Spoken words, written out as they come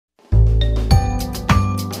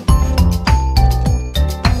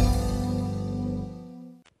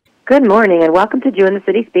Good morning, and welcome to Jew in the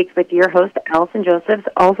City Speaks with your host, Allison Josephs,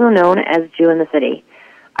 also known as Jew in the City.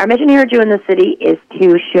 Our mission here at Jew in the City is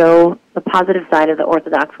to show the positive side of the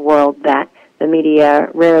Orthodox world that the media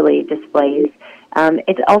rarely displays.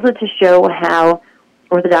 It's also to show how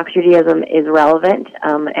Orthodox Judaism is relevant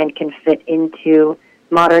and can fit into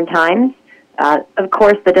modern times. Of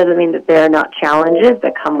course, that doesn't mean that there are not challenges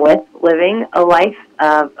that come with living a life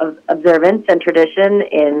of observance and tradition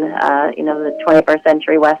in the 21st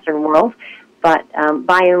century Western world. But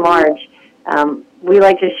by and large, we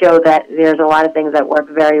like to show that there's a lot of things that work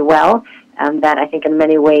very well that I think in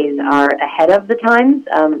many ways are ahead of the times,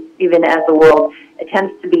 even as the world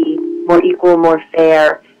attempts to be more equal, more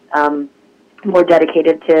fair, more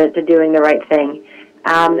dedicated to doing the right thing.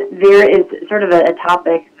 There is sort of a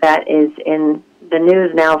topic that is in the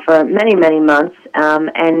news now for many, many months,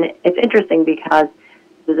 and it's interesting because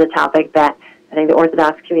this is a topic that I think the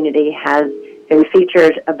Orthodox community has been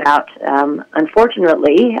featured about,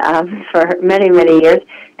 unfortunately, for many, many years,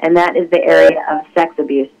 and that is the area of sex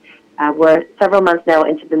abuse. We're several months now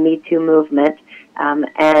into the Me Too movement,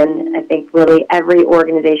 and I think really every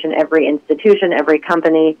organization, every institution, every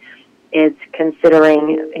company is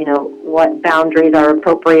considering, what boundaries are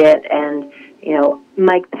appropriate. And,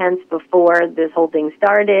 Mike Pence, before this whole thing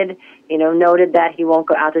started, noted that he won't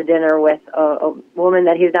go out to dinner with a woman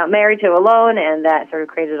that he's not married to alone, and that sort of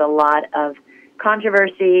created a lot of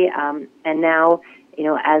controversy. And now,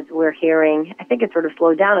 as we're hearing, I think it's sort of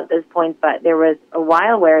slowed down at this point, but there was a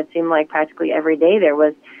while where it seemed like practically every day there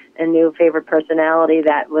was a new favorite personality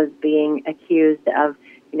that was being accused of,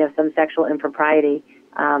 some sexual impropriety.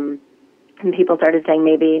 And people started saying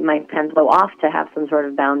maybe Mike Pence blow off to have some sort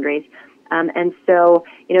of boundaries. And so,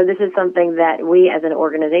 this is something that we as an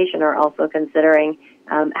organization are also considering.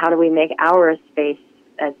 How do we make our space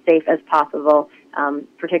as safe as possible,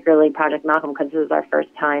 particularly Project Malcolm, because this is our first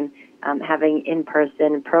time having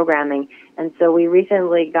in-person programming. And so we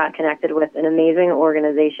recently got connected with an amazing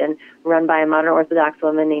organization run by a modern Orthodox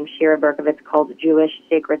woman named Shira Berkovits called Jewish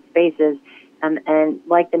Sacred Spaces. And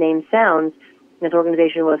like the name sounds, this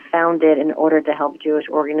organization was founded in order to help Jewish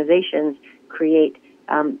organizations create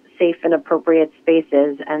safe and appropriate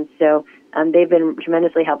spaces. And so they've been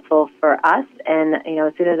tremendously helpful for us. And,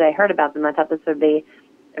 as soon as I heard about them, I thought this would be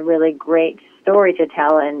a really great story to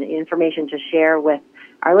tell and information to share with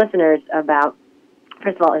our listeners about,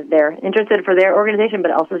 first of all, if they're interested for their organization, but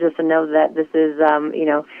also just to know that this is,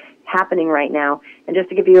 happening right now. And just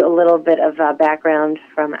to give you a little bit of background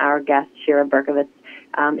from our guest, Shira Berkovits.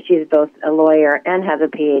 She's both a lawyer and has a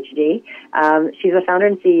PhD. She's the founder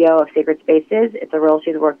and CEO of Sacred Spaces. It's a role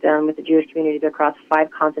she's worked on with the Jewish communities across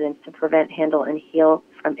 5 continents to prevent, handle, and heal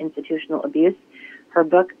from institutional abuse. Her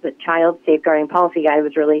book, The Child Safeguarding Policy Guide,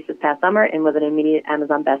 was released this past summer and was an immediate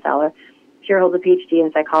Amazon bestseller. She holds a PhD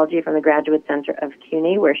in psychology from the Graduate Center of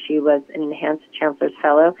CUNY, where she was an enhanced chancellor's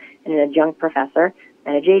fellow and an adjunct professor,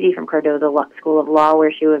 and a JD from Cardozo School of Law,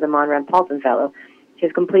 where she was a Monran Paulson fellow. She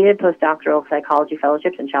has completed postdoctoral psychology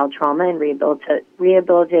fellowships in child trauma and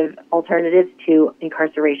rehabilitative alternatives to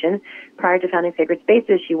incarceration. Prior to founding Sacred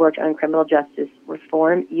Spaces, she worked on criminal justice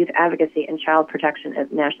reform, youth advocacy, and child protection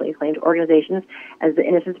at nationally acclaimed organizations as the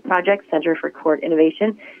Innocence Project, Center for Court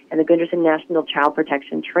Innovation, and the Gunderson National Child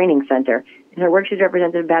Protection Training Center. In her work, she's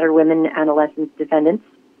represented battered women and adolescent defendants,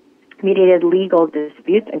 mediated legal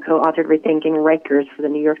disputes, and co-authored Rethinking Rikers for the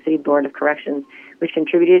New York City Board of Corrections, which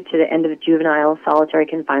contributed to the end of juvenile solitary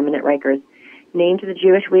confinement at Rikers. Named to the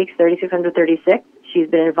Jewish Week's 3636, she's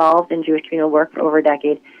been involved in Jewish communal work for over a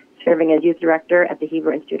decade, serving as youth director at the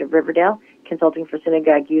Hebrew Institute of Riverdale, consulting for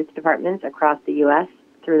synagogue youth departments across the U.S.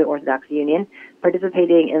 through the Orthodox Union,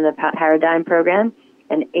 participating in the Paradigm Program,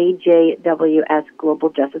 and AJWS Global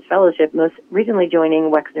Justice Fellowship, most recently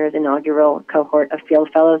joining Wexner's inaugural cohort of Field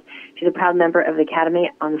Fellows. She's a proud member of the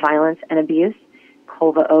Academy on Violence and Abuse,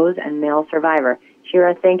 Kolva O's, and Male Survivor.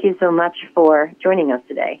 Shira, thank you so much for joining us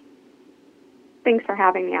today. Thanks for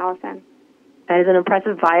having me, Allison. That is an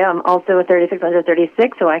impressive bio. I'm also a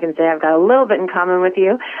 3636, so I can say I've got a little bit in common with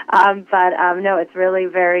you. No, it's really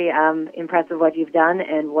very impressive what you've done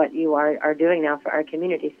and what you are doing now for our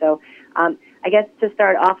community. So I guess to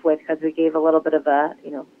start off with, because we gave a little bit of an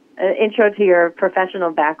intro to your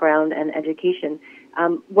professional background and education,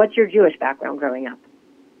 what's your Jewish background growing up?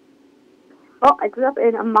 Well, I grew up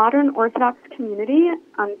in a modern Orthodox community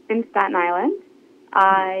in Staten Island.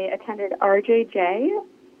 I attended RJJ,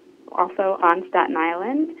 also on Staten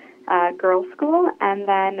Island, girls' school, and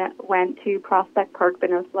then went to Prospect Park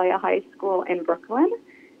B'nai Shalom High School in Brooklyn.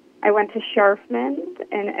 I went to Sharfman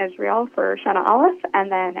in Israel for Shana Aleph,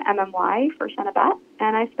 and then MMY for Shana Bet,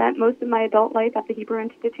 and I spent most of my adult life at the Hebrew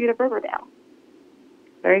Institute of Riverdale.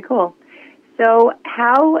 Very cool. So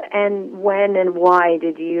how and when and why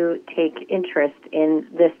did you take interest in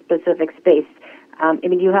this specific space?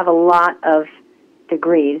 You have a lot of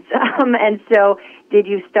degrees, and so did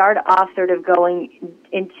you start off sort of going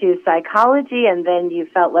into psychology, and then you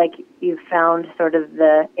felt like you found sort of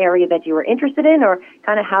the area that you were interested in, or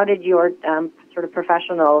kind of how did your sort of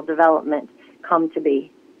professional development come to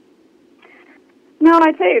be? No,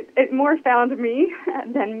 I'd say it more found me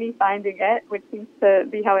than me finding it, which seems to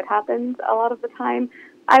be how it happens a lot of the time.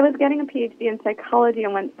 I was getting a PhD in psychology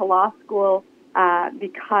and went to law school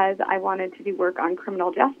because I wanted to do work on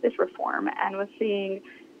criminal justice reform and was seeing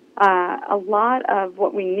a lot of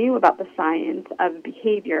what we knew about the science of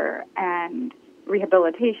behavior and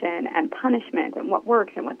rehabilitation and punishment and what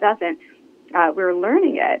works and what doesn't. We were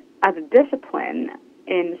learning it as a discipline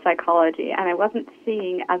in psychology, and I wasn't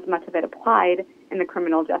seeing as much of it applied in the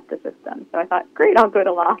criminal justice system. So I thought, great, I'll go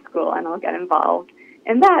to law school and I'll get involved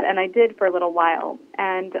in that, and I did for a little while.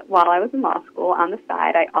 And while I was in law school, on the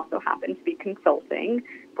side, I also happened to be consulting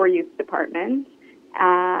for youth departments,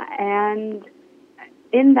 and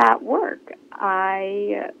in that work,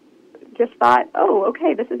 I just thought, oh,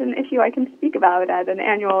 okay, this is an issue I can speak about at an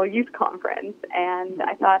annual youth conference, and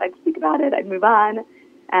I thought I'd speak about it, I'd move on,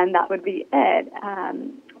 and that would be it.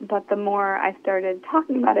 But the more I started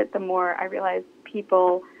talking about it, the more I realized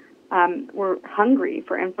people were hungry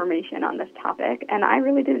for information on this topic, and I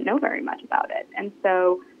really didn't know very much about it. And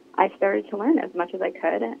so I started to learn as much as I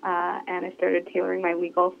could, and I started tailoring my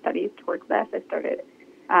legal studies towards this.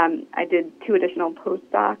 I did 2 additional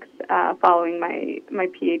postdocs following my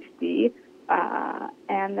PhD,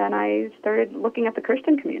 and then I started looking at the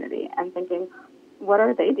Christian community and thinking, what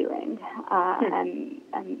are they doing, and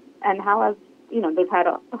how has they've had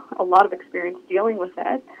a lot of experience dealing with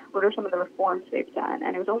it. What are some of the reforms they've done?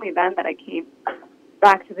 And it was only then that I came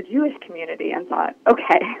back to the Jewish community and thought,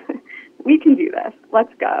 okay, we can do this.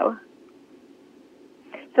 Let's go.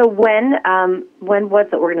 So when was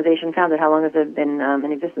the organization founded? How long has it been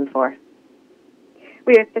in existence for?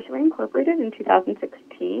 We officially incorporated in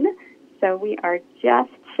 2016, so we are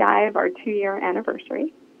just shy of our 2-year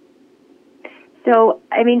anniversary. So,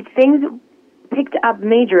 things picked up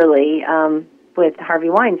majorly with Harvey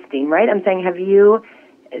Weinstein, right? I'm saying, have you,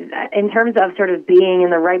 in terms of sort of being in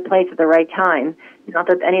the right place at the right time, not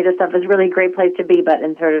that any of this stuff is really a great place to be, but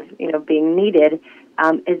in sort of, being needed,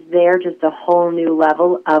 is there just a whole new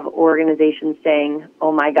level of organizations saying,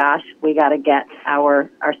 oh my gosh, we got to get our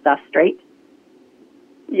stuff straight?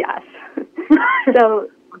 Yes. So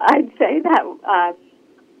I'd say that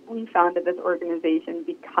we founded this organization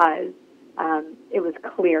because it was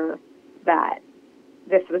clear that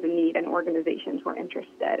this was a need and organizations were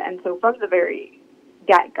interested. And so from the very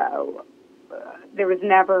get-go, there was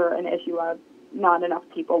never an issue of not enough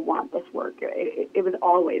people want this work. It was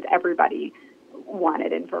always everybody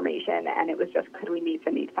wanted information, and it was just, could we meet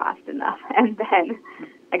the need fast enough? And then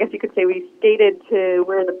I guess you could say we skated to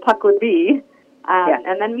where the puck would be,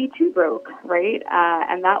 and then Me Too broke, right?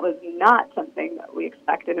 And that was not something that we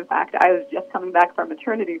expected. In fact, I was just coming back from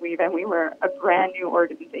maternity leave, and we were a brand new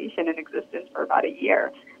organization in existence for about a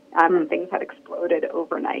year, and things had exploded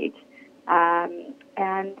overnight.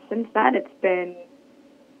 And since then, it's been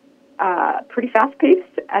pretty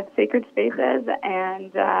fast-paced at Sacred Spaces,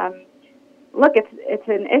 and look, it's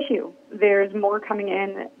an issue. There's more coming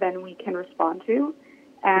in than we can respond to,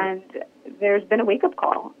 and there's been a wake-up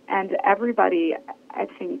call. And everybody, I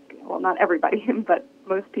think, well, not everybody, but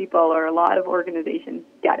most people or a lot of organizations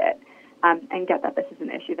get it, and get that this is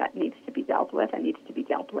an issue that needs to be dealt with and needs to be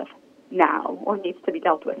dealt with now, or needs to be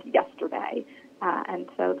dealt with yesterday. And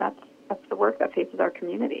so that's the work that faces our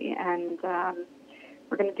community, and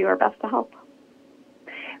we're going to do our best to help.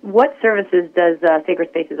 What services does Sacred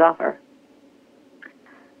Spaces offer?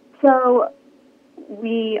 So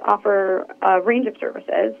we offer a range of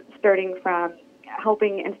services, starting from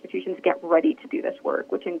helping institutions get ready to do this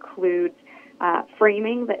work, which includes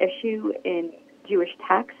framing the issue in Jewish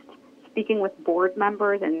text, speaking with board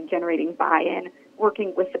members and generating buy-in,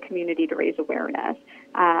 working with the community to raise awareness,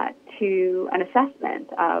 to an assessment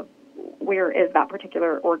of where is that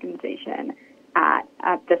particular organization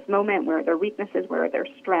at this moment, where are their weaknesses, where are their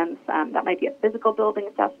strengths. That might be a physical building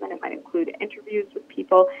assessment. It might include interviews with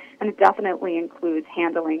people, and it definitely includes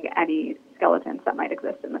handling any skeletons that might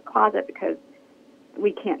exist in the closet, because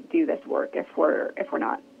we can't do this work if we're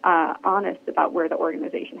not honest about where the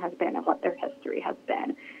organization has been and what their history has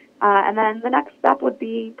been. And then the next step would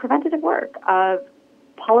be preventative work of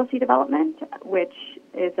policy development, which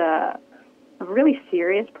is a really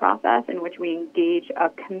serious process in which we engage a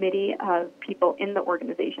committee of people in the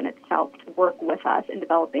organization itself to work with us in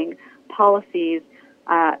developing policies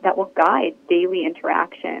that will guide daily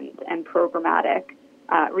interactions and programmatic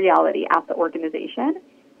reality at the organization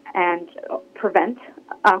and prevent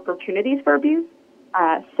opportunities for abuse,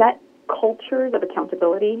 set cultures of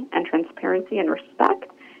accountability and transparency and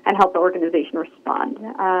respect, and help the organization respond.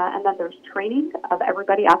 And then there's training of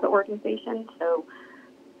everybody at the organization, so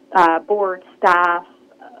board, staff,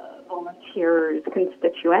 volunteers,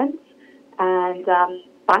 constituents, and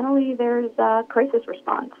finally there's crisis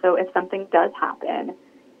response. So if something does happen,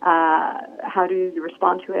 how do you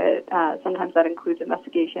respond to it? Sometimes that includes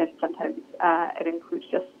investigation, sometimes it includes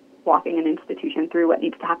just walking an institution through what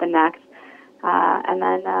needs to happen next. And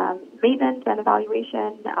then maintenance and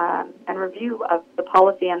evaluation and review of the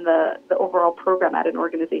policy and the overall program at an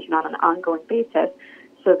organization on an ongoing basis,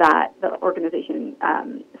 so that the organization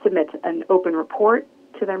submits an open report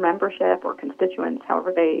to their membership or constituents,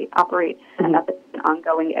 however they operate, and that's an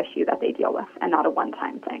ongoing issue that they deal with and not a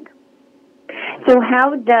one-time thing. So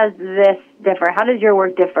how does this differ? How does your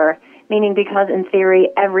work differ? Meaning, because in theory,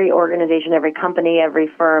 every organization, every company, every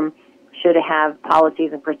firm should have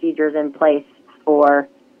policies and procedures in place for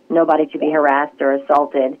nobody to be harassed or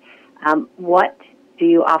assaulted. What do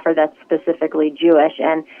you offer that's specifically Jewish?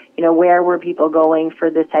 And, where were people going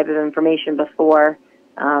for this type of information before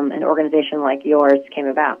an organization like yours came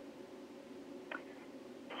about?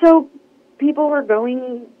 So people were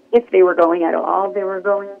going, if they were going at all, they were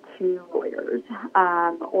going to lawyers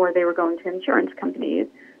or they were going to insurance companies.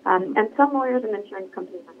 And some lawyers and insurance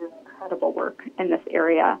companies are doing incredible work in this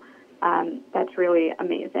area. That's really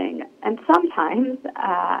amazing. And sometimes,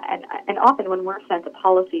 and often when we're sent a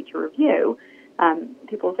policy to review,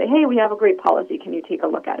 people say, hey, we have a great policy. Can you take a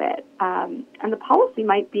look at it? And the policy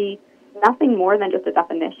might be nothing more than just a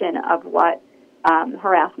definition of what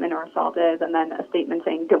harassment or assault is, and then a statement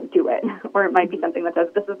saying, don't do it. Or it might be something that says,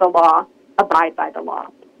 this is the law, abide by the law.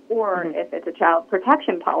 Or if it's a child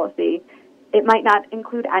protection policy, it might not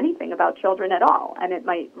include anything about children at all, and it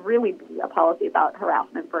might really be a policy about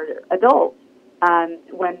harassment for adults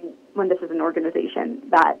when this is an organization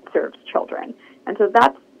that serves children. And so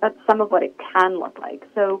that's some of what it can look like.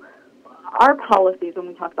 So our policies, when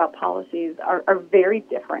we talk about policies, are very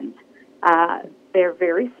different. They're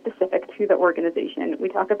very specific to the organization. We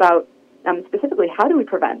talk about specifically how do we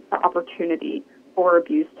prevent the opportunity for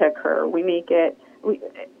abuse to occur.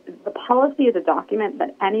 The policy is a document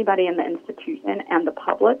that anybody in the institution and the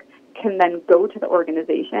public can then go to the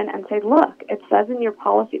organization and say, look, it says in your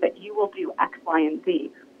policy that you will do X, Y, and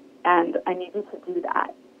Z, and I need you to do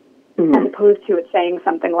that. As opposed to it saying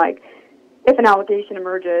something like, if an allegation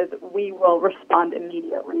emerges, we will respond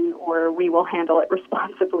immediately, or we will handle it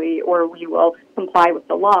responsibly, or we will comply with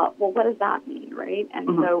the law. Well, what does that mean, right? And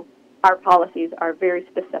so our policies are very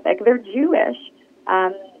specific. They're Jewish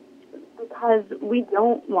because we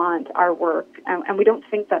don't want our work, and we don't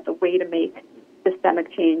think that the way to make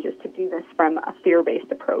systemic change is to do this from a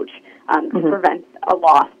fear-based approach to prevent a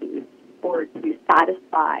lawsuit or to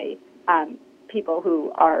satisfy people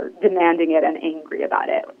who are demanding it and angry about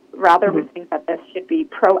it. Rather, we think that this should be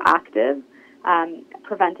proactive,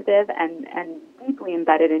 preventative, and deeply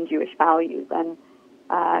embedded in Jewish values. And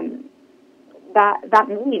that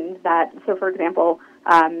means that, so for example,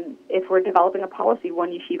 if we're developing a policy,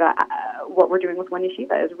 One Yeshiva, what we're doing with One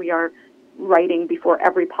Yeshiva is we are writing before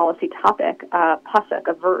every policy topic a pasuk,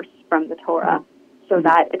 a verse from the Torah, so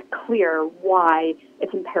that it's clear why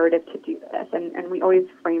it's imperative to do this. And we always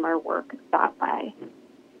frame our work that way.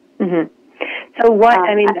 So what,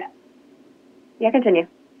 continue.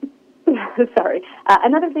 Sorry.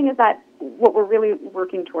 Another thing is that what we're really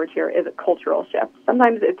working towards here is a cultural shift.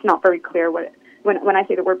 Sometimes it's not very clear when I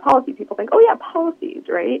say the word policy, people think, oh yeah, policies,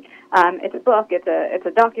 right? It's a book, it's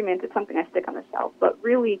a document, it's something I stick on the shelf. But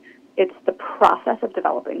really, it's the process of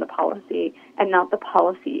developing the policy and not the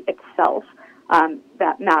policy itself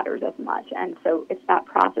that matters as much. And so it's that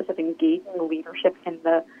process of engaging the leadership in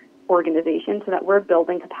the organization so that we're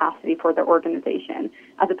building capacity for the organization,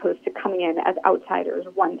 as opposed to coming in as outsiders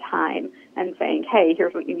one time and saying, hey,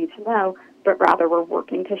 here's what you need to know, but rather we're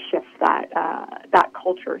working to shift that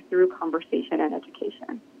culture through conversation and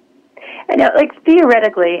education. I know,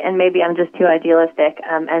 theoretically, and maybe I'm just too idealistic,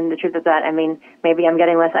 and the truth is that, maybe I'm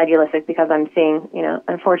getting less idealistic because I'm seeing,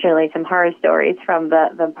 unfortunately, some horror stories from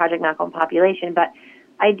the Project Malcolm population, but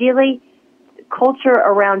ideally, culture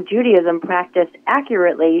around Judaism practiced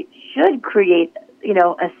accurately should create,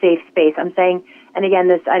 a safe space. I'm saying, and again,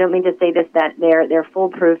 I don't mean to say this, that they're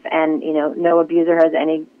foolproof and, no abuser has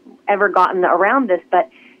ever gotten around this, but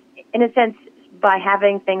in a sense, by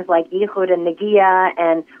having things like Yichud and Negia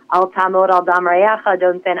and Al Tamod Al Dam Rayacha,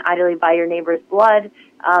 don't stand idly by your neighbor's blood,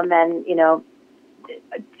 and,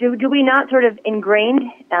 do we not sort of ingrained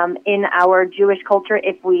in our Jewish culture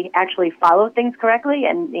if we actually follow things correctly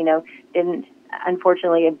and, didn't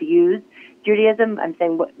unfortunately abuse Judaism? I'm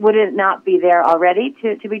saying, would it not be there already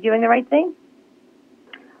to be doing the right thing?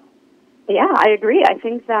 Yeah, I agree. I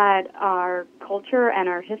think that our culture and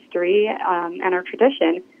our history and our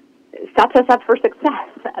tradition sets us up for success.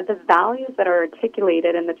 The values that are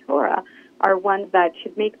articulated in the Torah are ones that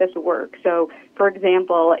should make this work. So, for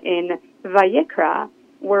example, in Vayikra,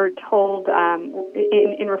 we're told,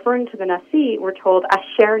 in referring to the Nasi, we're told,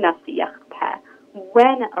 Asher Nasi Yachpeh,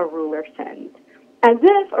 when a ruler sins. As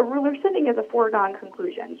if a ruler sinning is a foregone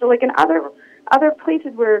conclusion. So like in other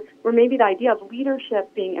places where maybe the idea of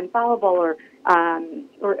leadership being infallible or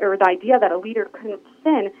the idea that a leader couldn't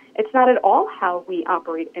sin, it's not at all how we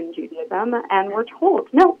operate in Judaism. And we're told,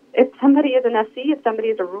 no, if somebody is a Nasi, if somebody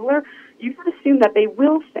is a ruler, you should assume that they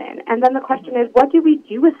will sin. And then the question is, what do we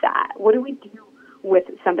do with that? What do we do with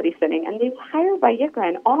somebody sinning? And the entire Vayikra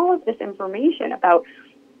and all of this information about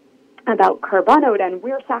korbanot and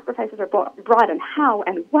where sacrifices are brought and how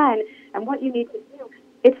and when and what you need to do.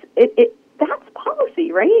 That's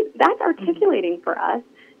policy, right? That's articulating for us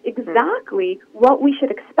exactly what we should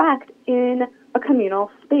expect in a communal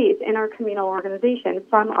space, in our communal organization,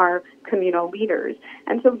 from our communal leaders.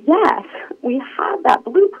 And so, yes, we have that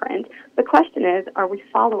blueprint. The question is, are we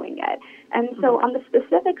following it? And so on the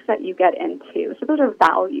specifics that you get into, so those are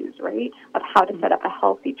values, right, of how to set up a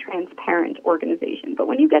healthy, transparent organization. But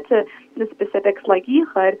when you get to the specifics like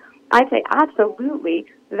Yichud, I'd say absolutely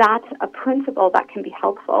that's a principle that can be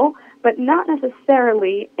helpful, but not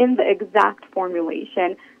necessarily in the exact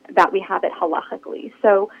formulation that we have it halachically.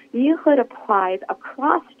 So Yichud applies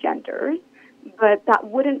across genders, but that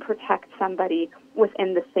wouldn't protect somebody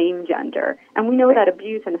within the same gender. And we know that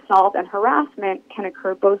abuse and assault and harassment can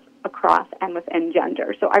occur both across and within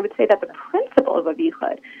gender. So I would say that the principles of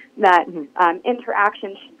Yichud, that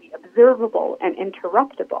interaction should be observable and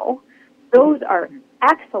interruptible, those are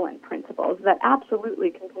excellent principles that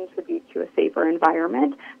absolutely can contribute to a safer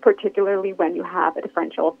environment, particularly when you have a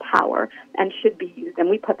differential of power, and should be used. And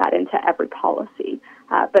we put that into every policy.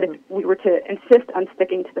 But if we were to insist on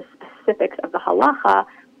sticking to the specifics of the halacha,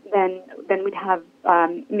 then we'd have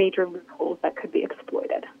major loopholes that could be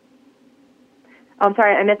exploited. Oh, I'm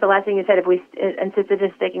sorry, I missed the last thing you said. If we insisted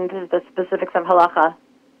on sticking to the specifics of halacha,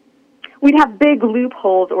 we'd have big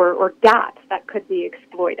loopholes or gaps that could be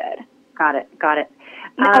exploited. Got it.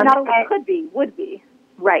 Not only could be, would be.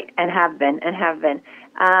 Right, and have been.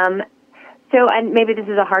 So, and maybe this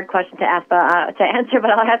is a hard question to ask, to answer,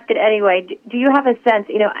 but I'll ask it anyway. Do you have a sense?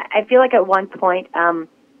 I feel like at one point,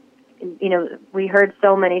 we heard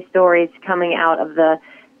so many stories coming out of the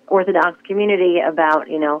Orthodox community about,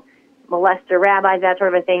 molester rabbis, that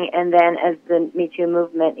sort of a thing, and then as the Me Too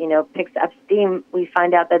movement, picks up steam, we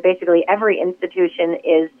find out that basically every institution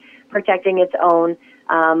is protecting its own.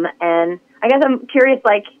 And I guess I'm curious,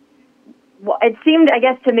 it seemed, I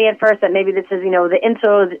guess, to me at first that maybe this is, the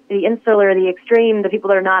insular, the extreme, the people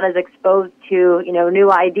that are not as exposed to,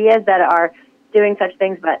 new ideas that are doing such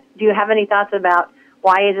things. But do you have any thoughts about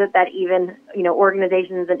why is it that even,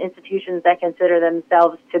 organizations and institutions that consider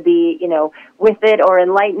themselves to be, with it or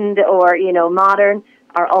enlightened or, modern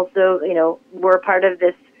are also, we're part of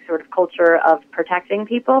this sort of culture of protecting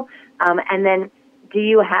people? And then do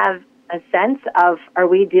you have a sense of, are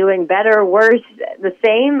we doing better, worse, the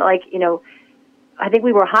same? I think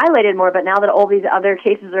we were highlighted more, but now that all these other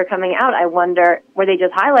cases are coming out, I wonder, were they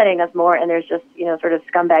just highlighting us more and there's just, sort of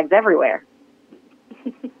scumbags everywhere?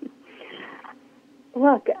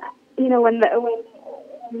 Look, when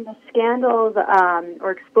the scandals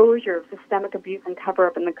or exposure of systemic abuse and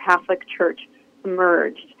cover-up in the Catholic Church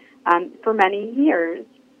emerged, for many years,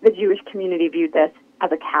 the Jewish community viewed this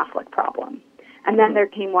as a Catholic problem. And then there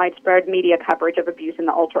came widespread media coverage of abuse in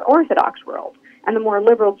the ultra-Orthodox world. And the more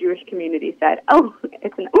liberal Jewish community said, oh,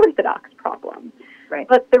 it's an Orthodox problem. Right.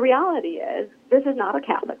 But the reality is, this is not a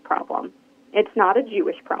Catholic problem. It's not a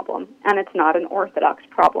Jewish problem. And it's not an Orthodox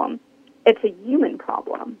problem. It's a human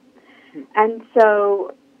problem. And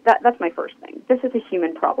so that's my first thing. This is a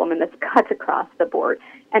human problem, and this cuts across the board.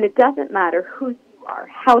 And it doesn't matter who you are,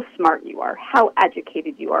 how smart you are, how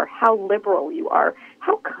educated you are, how liberal you are,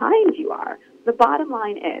 how kind you are. The bottom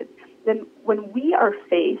line is, then when we are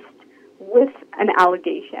faced with an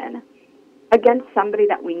allegation against somebody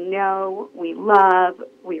that we know, we love,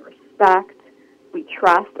 we respect, we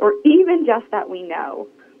trust, or even just that we know,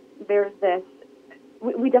 there's this,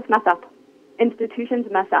 we just mess up. Institutions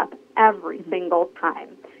mess up every single time,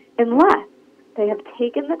 unless they have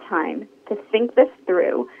taken the time to think this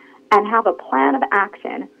through and have a plan of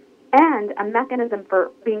action and a mechanism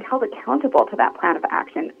for being held accountable to that plan of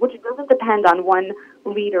action, which doesn't depend on one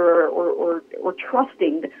leader or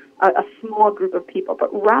trusting a small group of people, but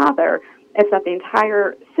rather it's that the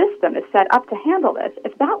entire system is set up to handle this.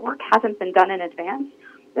 If that work hasn't been done in advance,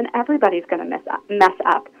 then everybody's going to mess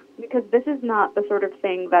up, because this is not the sort of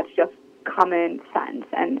thing that's just common sense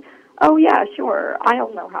and, oh, yeah, sure,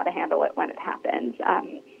 I'll know how to handle it when it happens.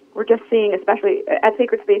 We're just seeing, especially at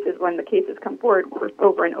sacred spaces, when the cases come forward,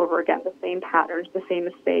 over and over again, the same patterns, the same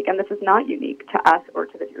mistake, and this is not unique to us or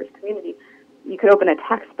to the Jewish community. You could open a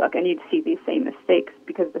textbook and you'd see these same mistakes,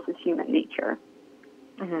 because this is human nature.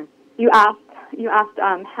 Mm-hmm. You asked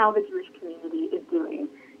how the Jewish community is doing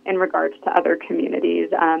in regards to other communities,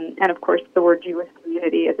 and of course the word Jewish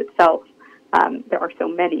community is itself. There are so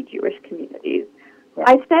many Jewish communities. Yeah.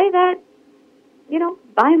 I say that,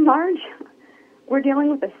 by and large, we're dealing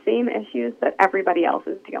with the same issues that everybody else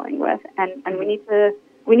is dealing with, and we need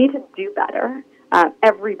to do better.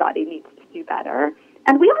 Everybody needs to do better,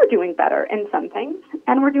 and we are doing better in some things,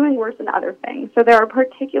 and we're doing worse in other things. So there are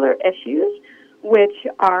particular issues which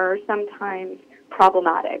are sometimes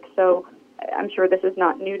problematic. So I'm sure this is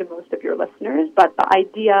not new to most of your listeners, but the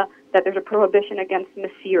idea that there's a prohibition against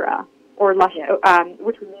Masira, or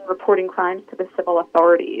which would mean reporting crimes to the civil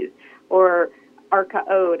authorities, or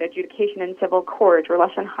Arka'od, adjudication in civil court, or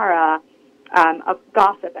Lashon Hara, of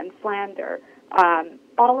gossip and slander.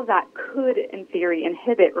 All of that could, in theory,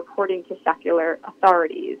 inhibit reporting to secular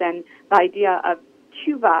authorities. And the idea of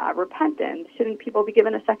tshuva, repentance, shouldn't people be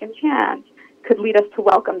given a second chance, could lead us to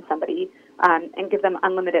welcome somebody and give them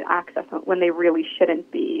unlimited access when they really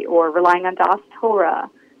shouldn't be. Or relying on Das Torah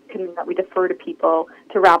could mean that we defer to people,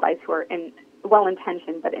 to rabbis who are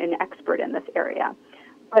well-intentioned but inexpert in this area.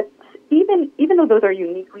 But even though those are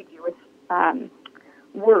uniquely Jewish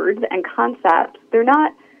words and concepts, they're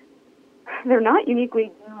not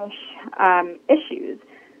uniquely Jewish issues.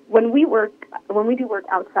 When we do work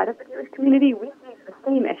outside of the Jewish community, we see the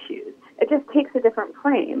same issues. It just takes a different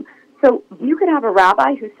frame. So you could have a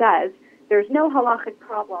rabbi who says there's no halachic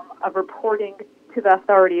problem of reporting to the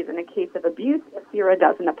authorities in a case of abuse if Shira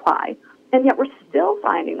doesn't apply. And yet we're still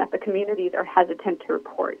finding that the communities are hesitant to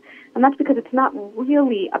report. And that's because it's not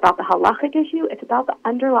really about the halachic issue, it's about the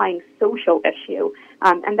underlying social issue,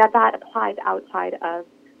 and that applies outside of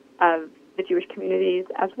the Jewish communities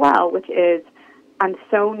as well, which is, I'm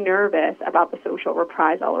so nervous about the social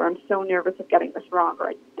reprisal, or I'm so nervous of getting this wrong,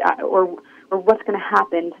 or what's going to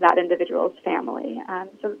happen to that individual's family.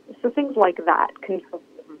 So things like that can.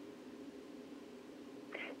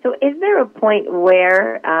 So is there a point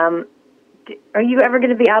where, are you ever going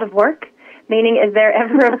to be out of work? Meaning, is there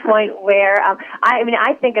ever a point where,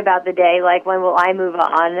 I think about the day, like, when will I move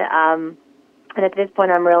on? And at this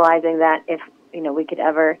point, I'm realizing that if, we could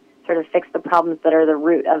ever sort of fix the problems that are the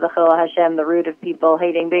root of the Chilul Hashem, the root of people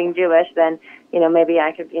hating being Jewish, then, maybe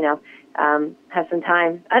I could, have some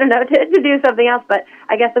time, I don't know, to do something else. But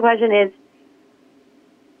I guess the question is,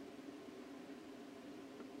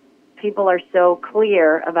 people are so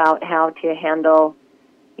clear about how to handle,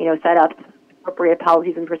 set up appropriate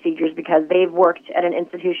policies and procedures because they've worked at an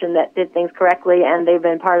institution that did things correctly and they've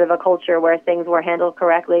been part of a culture where things were handled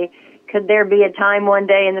correctly. Could there be a time one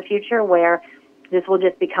day in the future where this will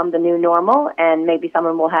just become the new normal and maybe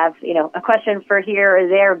someone will have, a question for here or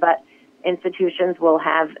there, but institutions will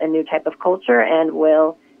have a new type of culture and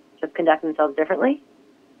will just conduct themselves differently?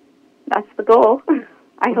 That's the goal.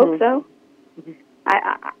 I hope so. Mm-hmm.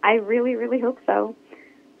 I really, really hope so.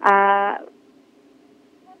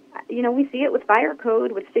 We see it with fire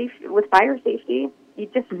code, with fire safety. You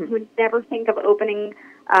just would never think of opening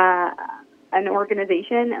an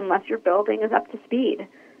organization unless your building is up to speed.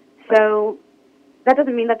 So that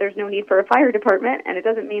doesn't mean that there's no need for a fire department, and it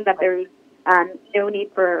doesn't mean that there's no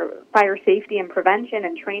need for fire safety and prevention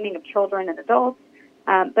and training of children and adults.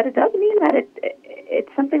 But it does mean that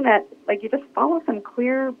it's something that, you just follow some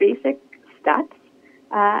clear, basic steps,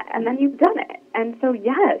 and then you've done it. And so,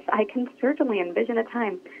 yes, I can certainly envision a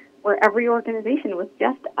time where every organization was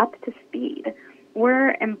just up to speed.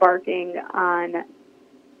 We're embarking on a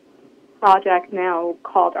project now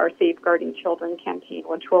called our Safeguarding Children campaign,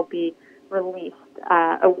 which will be released,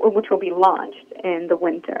 which will be launched in the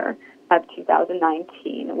winter of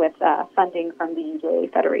 2019 with funding from the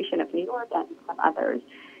UJA Federation of New York and some others.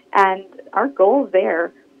 And our goal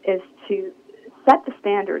there is to set the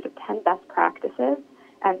standards of 10 best practices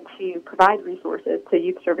and to provide resources to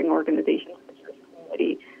youth-serving organizations in the Jewish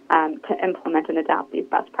community to implement and adopt these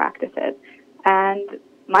best practices. And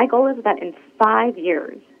my goal is that in 5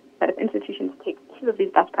 years, that if institutions take 2 of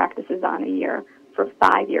these best practices on a year for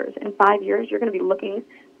 5 years, in 5 years, you're going to be looking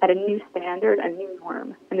at a new standard, a new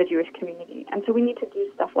norm in the Jewish community. And so we need to do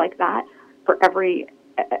stuff like that for every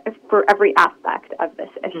aspect of this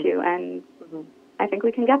issue, and I think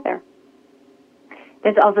we can get there.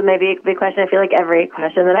 This also may be a big question. I feel like every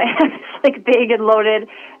question that I have is like big and loaded.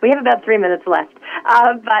 We have about 3 minutes left.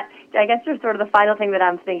 But I guess just sort of the final thing that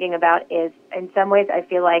I'm thinking about is, in some ways, I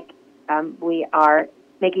feel like we are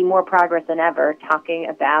making more progress than ever talking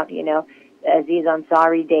about, Aziz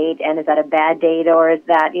Ansari date, and is that a bad date, or is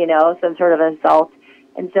that, some sort of assault?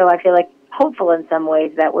 And so I feel like hopeful in some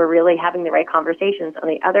ways that we're really having the right conversations. On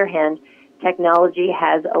the other hand, technology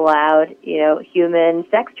has allowed, human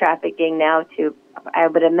sex trafficking now to, I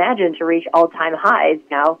would imagine, to reach all-time highs.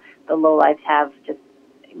 Now the lowlifes have just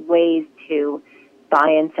ways to buy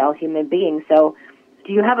and sell human beings. So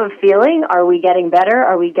do you have a feeling? Are we getting better?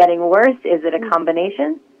 Are we getting worse? Is it a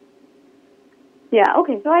combination? Yeah,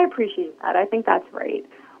 okay, so I appreciate that. I think that's right.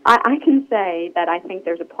 I can say that I think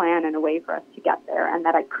there's a plan and a way for us to get there, and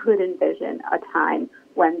that I could envision a time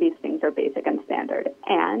when these things are basic and standard.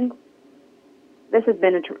 And this has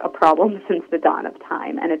been a problem since the dawn of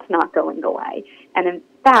time, and it's not going away. And in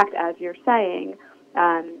fact, as you're saying,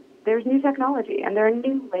 there's new technology, and there are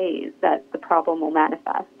new ways that the problem will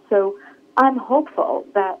manifest. So I'm hopeful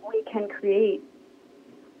that we can create,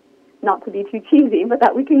 not to be too cheesy, but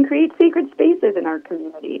that we can create sacred spaces in our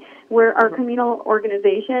community where our communal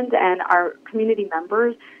organizations and our community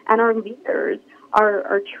members and our leaders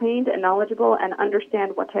are trained and knowledgeable and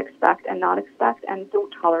understand what to expect and not expect and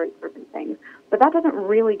don't tolerate certain things. But that doesn't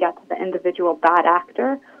really get to the individual bad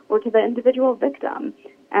actor or to the individual victim.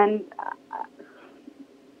 And,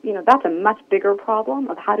 that's a much bigger problem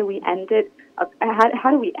of how do we end it,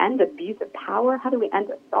 how do we end abuse of power, how do we end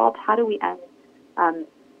assault, how do we end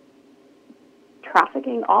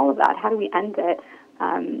trafficking, all of that, how do we end it?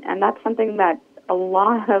 And that's something that a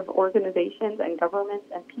lot of organizations and governments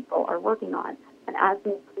and people are working on. And as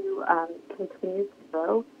we do continue to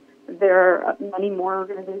grow, there are many more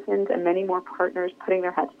organizations and many more partners putting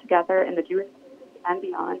their heads together in the Jewish community and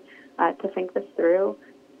beyond to think this through.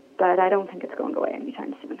 But I don't think it's going away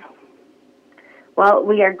anytime soon. Well,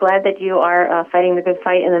 we are glad that you are fighting the good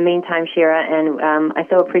fight in the meantime, Shira, and I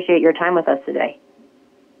so appreciate your time with us today.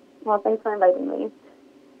 Well, thanks for inviting me.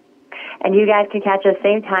 And you guys can catch us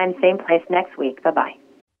same time, same place next week. Bye-bye.